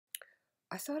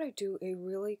I thought I'd do a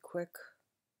really quick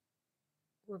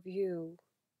review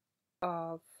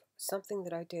of something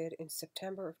that I did in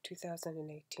September of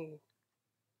 2018.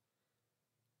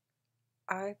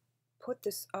 I put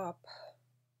this up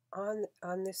on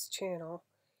this channel,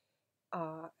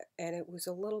 uh, and it was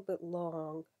a little bit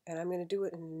long, and I'm going to do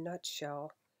it in a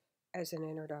nutshell as an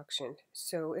introduction.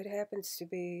 So it happens to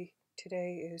be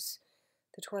today is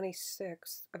the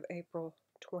 26th of April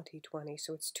 2020,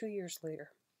 so it's 2 years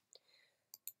later.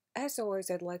 As always,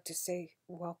 I'd like to say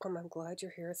welcome. I'm glad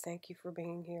you're here. Thank you for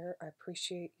being here. I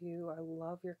appreciate you. I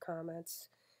love your comments.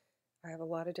 I have a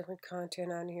lot of different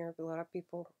content on here. A lot of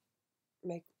people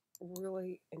make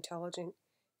really intelligent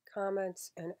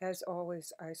comments. And as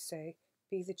always, I say,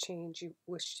 be the change you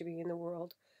wish to be in the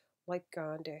world, like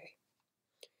Gandhi.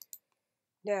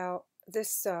 Now,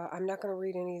 I'm not going to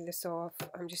read any of this off.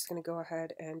 I'm just going to go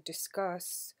ahead and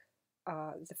discuss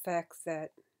the fact that,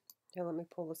 now let me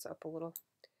pull this up a little.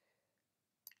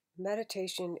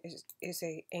 Meditation is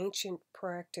a ancient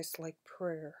practice like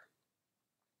prayer.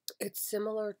 It's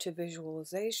similar to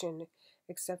visualization,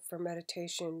 except for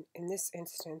meditation in this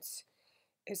instance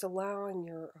is allowing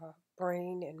your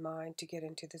brain and mind to get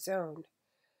into the zone.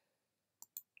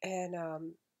 And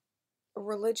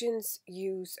religions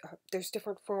use there's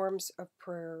different forms of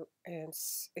prayer, and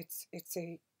it's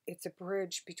a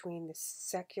bridge between the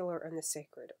secular and the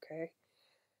sacred. Okay,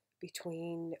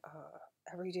 between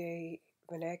everyday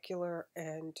vernacular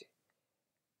and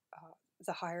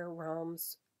the higher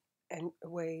realms and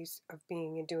ways of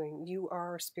being and doing. You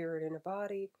are a spirit in a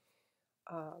body.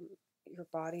 Your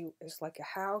body is like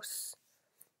a house,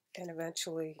 and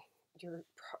eventually you're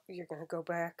going to go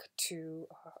back to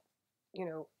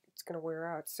it's going to wear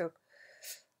out. So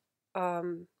I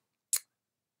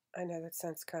know that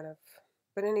sounds kind of,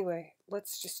 but anyway,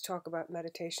 let's just talk about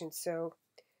meditation. So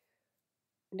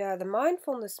now the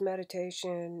mindfulness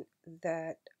meditation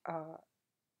that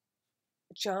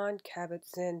John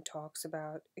Kabat-Zinn talks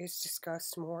about is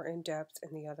discussed more in depth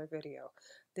in the other video.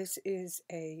 This is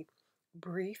a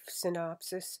brief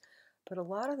synopsis, but a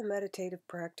lot of the meditative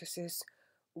practices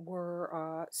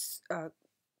were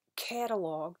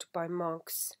cataloged by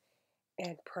monks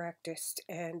and practiced,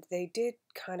 and they did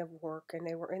kind of work, and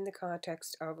they were in the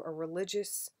context of a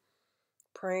religious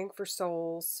praying for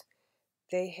souls.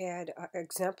 They had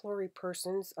exemplary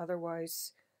persons,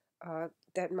 otherwise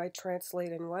that might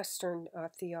translate in Western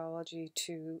theology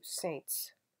to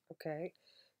saints. Okay,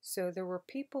 so there were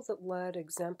people that led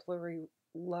exemplary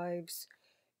lives.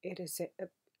 It is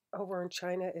over in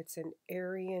China. It's an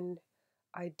Aryan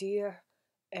idea,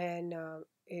 and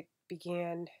it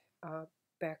began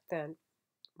back then.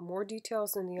 More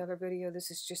details in the other video.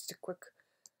 This is just a quick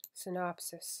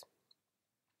synopsis.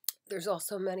 There's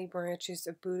also many branches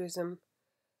of Buddhism,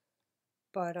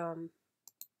 but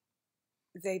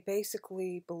they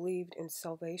basically believed in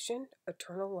salvation,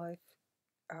 eternal life,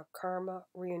 karma,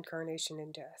 reincarnation,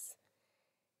 and death.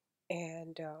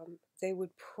 And they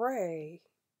would pray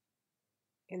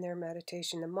in their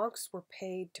meditation. The monks were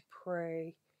paid to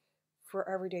pray for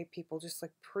everyday people, just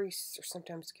like priests are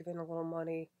sometimes given a little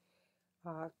money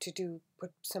to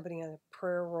put somebody on a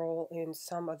prayer roll in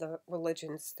some of the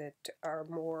religions that are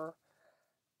more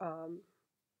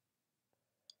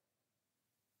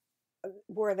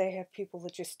where they have people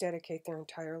that just dedicate their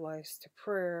entire lives to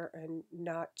prayer, and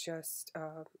not just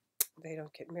they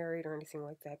don't get married or anything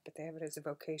like that, but they have it as a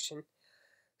vocation.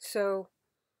 So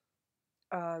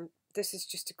this is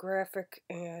just a graphic,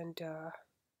 and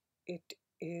it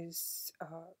is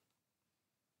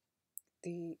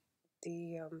the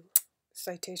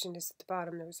citation is at the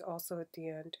bottom. There's also at the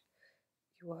end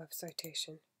you will have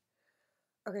citation.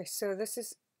 Okay, so this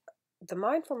is the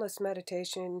mindfulness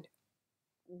meditation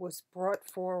was brought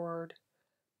forward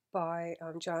by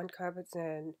John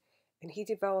Kabat-Zinn, and he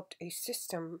developed a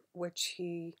system which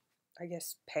he, I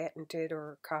guess, patented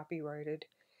or copyrighted.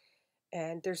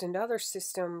 And there's another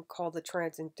system called the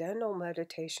Transcendental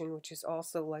Meditation, which is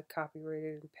also like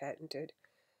copyrighted and patented.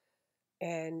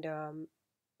 And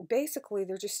basically,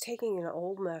 they're just taking an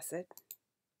old method,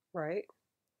 right?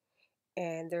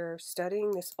 And they're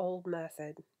studying this old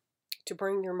method to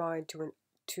bring your mind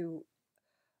to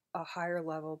a higher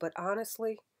level. But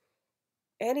honestly,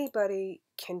 anybody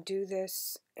can do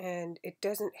this, and it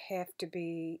doesn't have to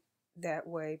be that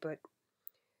way. But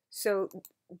so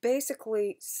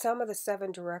basically, some of the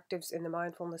 7 directives in the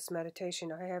mindfulness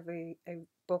meditation, I have a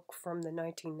book from the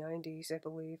 1990s, I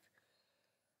believe.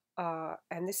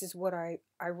 And this is what I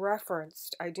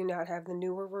referenced. I do not have the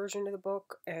newer version of the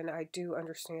book, and I do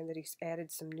understand that he's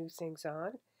added some new things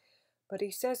on. But he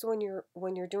says when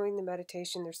you're doing the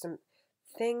meditation, there's some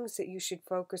things that you should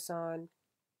focus on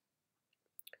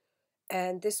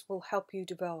and this will help you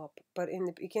develop. But in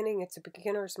the beginning, it's a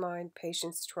beginner's mind: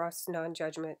 patience, trust,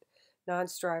 non-judgment,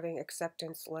 non-striving,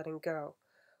 acceptance, letting go.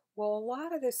 Well, a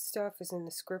lot of this stuff is in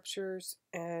the scriptures,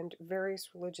 and various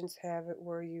religions have it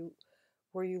where you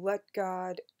let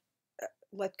God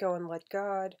let go and let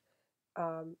God.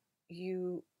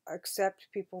 You accept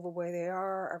people the way they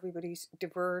are. Everybody's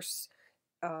diverse.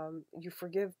 You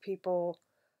forgive people.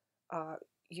 Uh,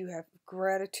 you have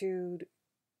gratitude.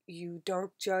 You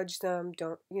don't judge them.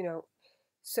 Don't, you know.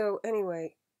 So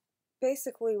anyway,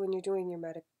 basically, when you're doing your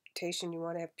meditation, you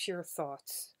want to have pure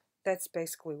thoughts. That's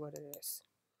basically what it is.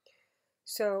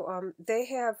 So they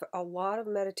have a lot of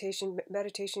meditation.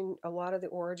 Meditation, a lot of the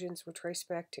origins were traced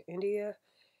back to India,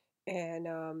 and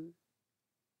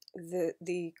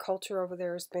the culture over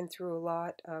there has been through a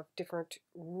lot of different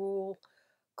rule.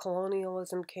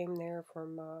 Colonialism came there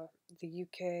from the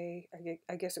UK.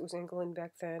 I guess it was England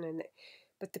back then,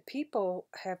 but the people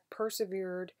have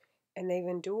persevered and they've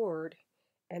endured,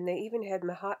 and they even had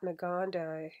Mahatma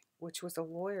Gandhi, which was a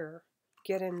lawyer,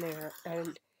 get in there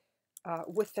and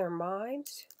with their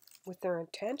minds, with their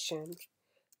intention,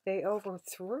 they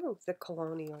overthrew the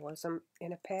colonialism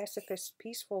in a pacifist,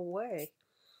 peaceful way.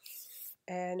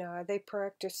 And they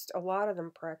practiced, a lot of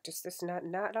them practiced this,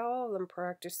 not all of them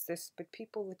practiced this, but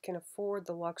people that can afford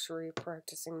the luxury of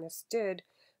practicing this did.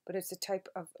 But it's a type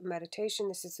of meditation.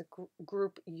 This is a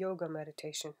group yoga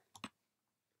meditation.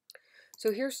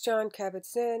 So here's John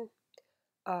Kabat-Zinn.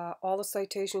 All the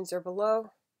citations are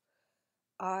below.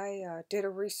 I did a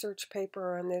research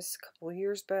paper on this a couple of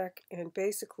years back, and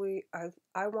basically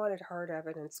I wanted hard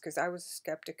evidence because I was a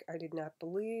skeptic. I did not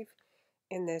believe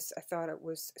in this. I thought it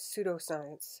was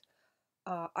pseudoscience.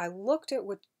 I looked at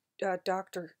what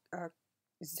Dr.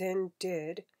 Zinn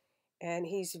did, and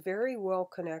he's very well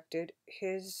connected.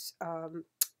 His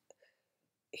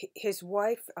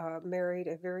wife married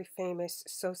a very famous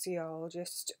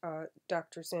sociologist,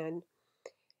 Dr. Zinn,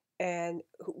 and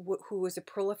who was a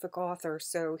prolific author.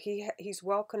 So he's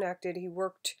well connected. He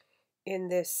worked in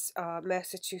this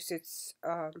Massachusetts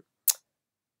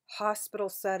hospital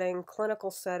setting, clinical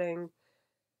setting,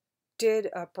 did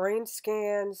brain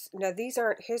scans. Now, these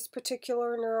aren't his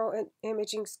particular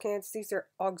neuroimaging scans. These are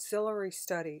auxiliary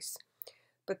studies.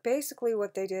 But basically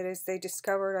what they did is they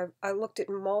discovered, I looked at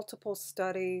multiple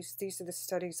studies. These are the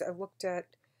studies I looked at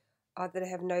that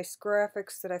have nice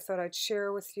graphics that I thought I'd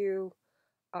share with you.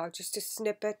 Just a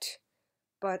snippet.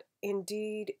 But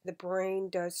indeed, the brain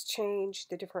does change,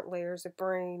 the different layers of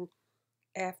brain,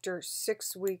 after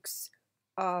 6 weeks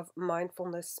of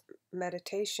mindfulness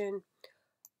meditation.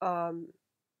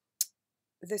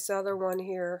 This other one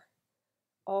here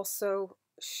also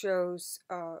shows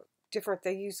different,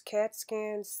 they used CAT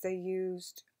scans, they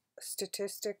used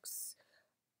statistics,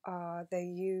 they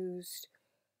used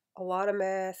a lot of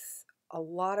math, a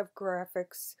lot of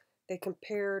graphics, they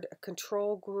compared a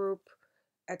control group,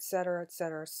 etc.,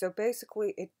 etc. So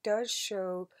basically it does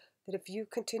show that if you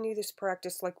continue this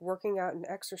practice, like working out and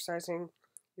exercising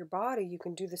your body, you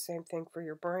can do the same thing for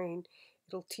your brain.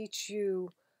 It'll teach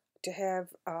you to have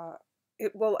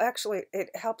it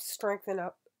helps strengthen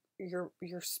up your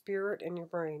spirit and your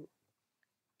brain,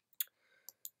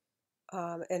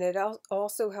 and it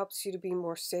also helps you to be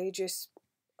more sageous,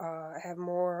 have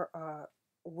more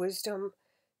wisdom,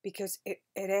 because it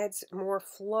adds more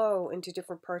flow into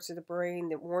different parts of the brain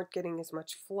that weren't getting as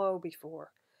much flow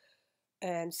before.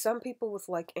 And some people with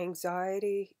like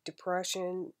anxiety,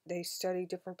 depression, they study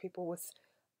different people with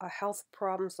health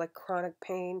problems like chronic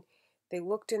pain. They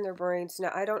looked in their brains.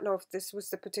 Now, I don't know if this was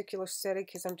the particular study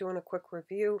because I'm doing a quick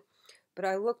review, but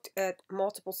I looked at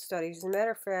multiple studies. As a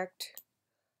matter of fact,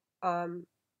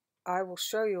 I will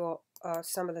show you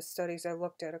some of the studies I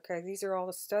looked at. Okay, these are all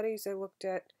the studies I looked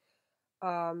at,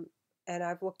 and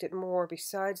I've looked at more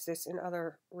besides this in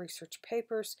other research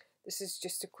papers. This is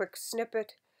just a quick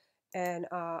snippet. And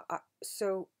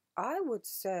so I would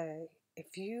say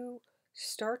if you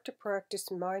start to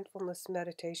practice mindfulness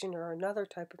meditation or another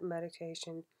type of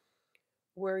meditation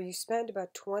where you spend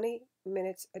about 20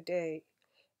 minutes a day,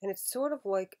 and it's sort of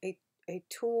like a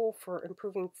tool for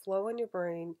improving flow in your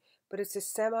brain, but it's a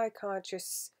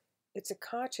semi-conscious, it's a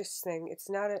conscious thing. It's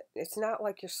not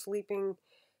like you're sleeping.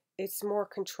 It's more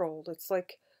controlled. It's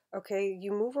like, okay,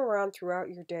 you move around throughout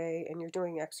your day and you're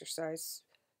doing exercise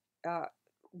uh,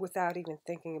 without even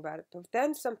thinking about it. But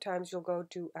then sometimes you'll go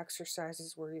do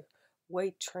exercises where you're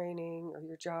weight training or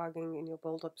you're jogging and you'll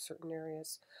build up certain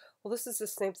areas. Well, this is the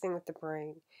same thing with the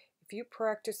brain. If you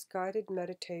practice guided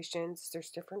meditations, there's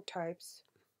different types,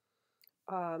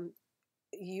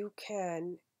 you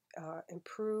can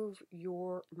improve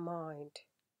your mind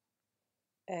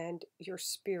and your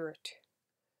spirit.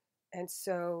 And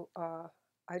so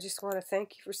I just want to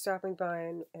thank you for stopping by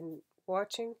and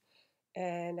watching,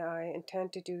 and I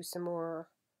intend to do some more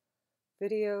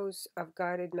videos of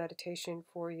guided meditation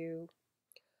for you.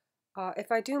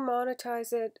 If I do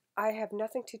monetize it, I have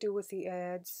nothing to do with the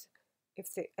ads.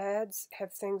 If the ads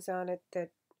have things on it that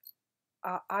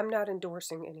I'm not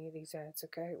endorsing any of these ads,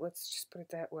 okay? Let's just put it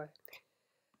that way.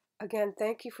 Again,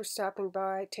 thank you for stopping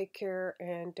by. Take care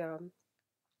and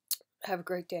have a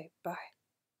great day. Bye.